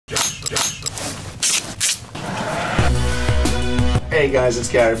Hey guys, it's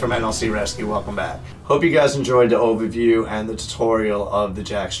Gary from NLC Rescue. Welcome back. Hope you guys enjoyed the overview and the tutorial of the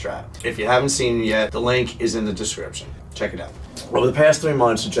jack strap. If you haven't seen it yet, the link is in the description. Check it out. Over the past 3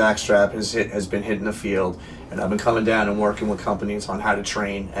 months, the jack strap has been hit in the field, and I've been coming down and working with companies on how to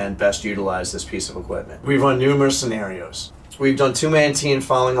train and best utilize this piece of equipment. We've run numerous scenarios. We've done two-man team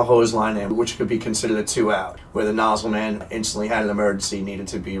following a hose line in, which could be considered a 2-out, where the nozzle man instantly had an emergency, needed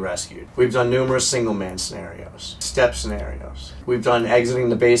to be rescued. We've done numerous single-man scenarios, step scenarios. We've done exiting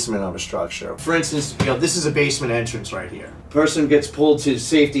the basement of a structure. For instance, this is a basement entrance right here. Person gets pulled to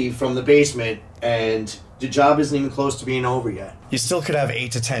safety from the basement, and the job isn't even close to being over yet. You still could have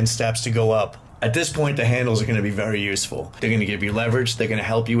 8 to 10 steps to go up. At this point, the handles are going to be very useful. They're going to give you leverage, they're going to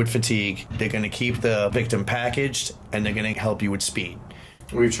help you with fatigue, they're going to keep the victim packaged, and they're going to help you with speed.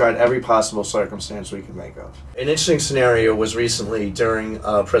 We've tried every possible circumstance we can make of. An interesting scenario was recently during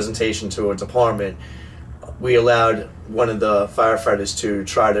a presentation to a department. We allowed one of the firefighters to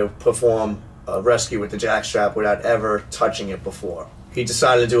try to perform a rescue with the jack strap without ever touching it before. He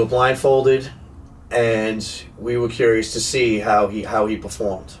decided to do it blindfolded, and we were curious to see how he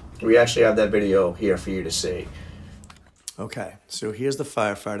performed. We actually have that video here for you to see. Okay, so here's the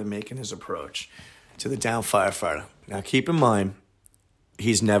firefighter making his approach to the down firefighter. Now keep in mind,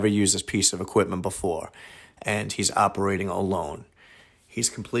 he's never used this piece of equipment before, and he's operating alone. He's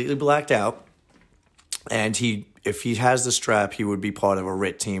completely blacked out, and if he has the strap, he would be part of a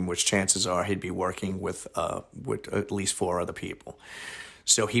RIT team, which chances are he'd be working with at least 4 other people.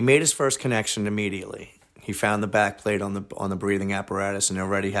 So he made his first connection immediately. He found the back plate on the breathing apparatus and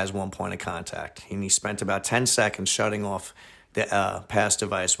already has 1 point of contact. And he spent about 10 seconds shutting off the pass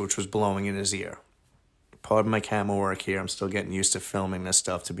device, which was blowing in his ear. Pardon my camera work here. I'm still getting used to filming this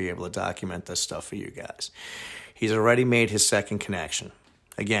stuff to be able to document this stuff for you guys. He's already made his second connection.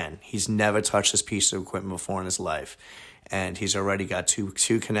 Again, he's never touched this piece of equipment before in his life. And he's already got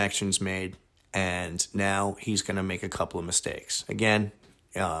two connections made. And now he's going to make a couple of mistakes. Again,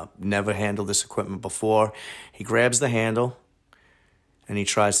 never handled this equipment before. He grabs the handle and he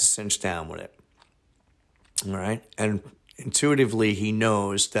tries to cinch down with it. All right? And intuitively, he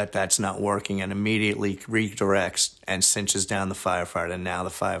knows that that's not working and immediately redirects and cinches down the firefighter. And now the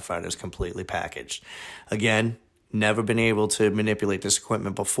firefighter is completely packaged. Again, never been able to manipulate this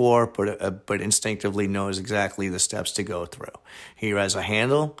equipment before, but instinctively knows exactly the steps to go through. He has a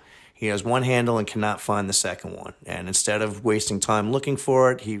handle. He has one handle and cannot find the second one. And instead of wasting time looking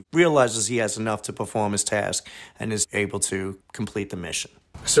for it, he realizes he has enough to perform his task and is able to complete the mission.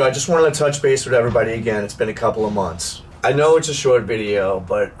 So I just wanted to touch base with everybody again. It's been a couple of months. I know it's a short video,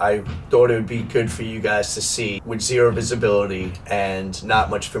 but I thought it would be good for you guys to see with zero visibility and not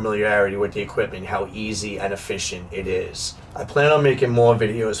much familiarity with the equipment how easy and efficient it is. I plan on making more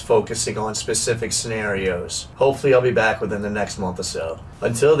videos focusing on specific scenarios. Hopefully I'll be back within the next month or so.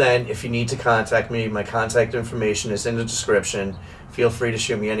 Until then, if you need to contact me, my contact information is in the description. Feel free to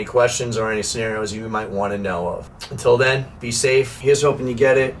shoot me any questions or any scenarios you might want to know of. Until then, be safe. Here's hoping you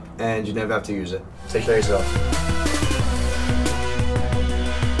get it and you never have to use it. Take care of yourself.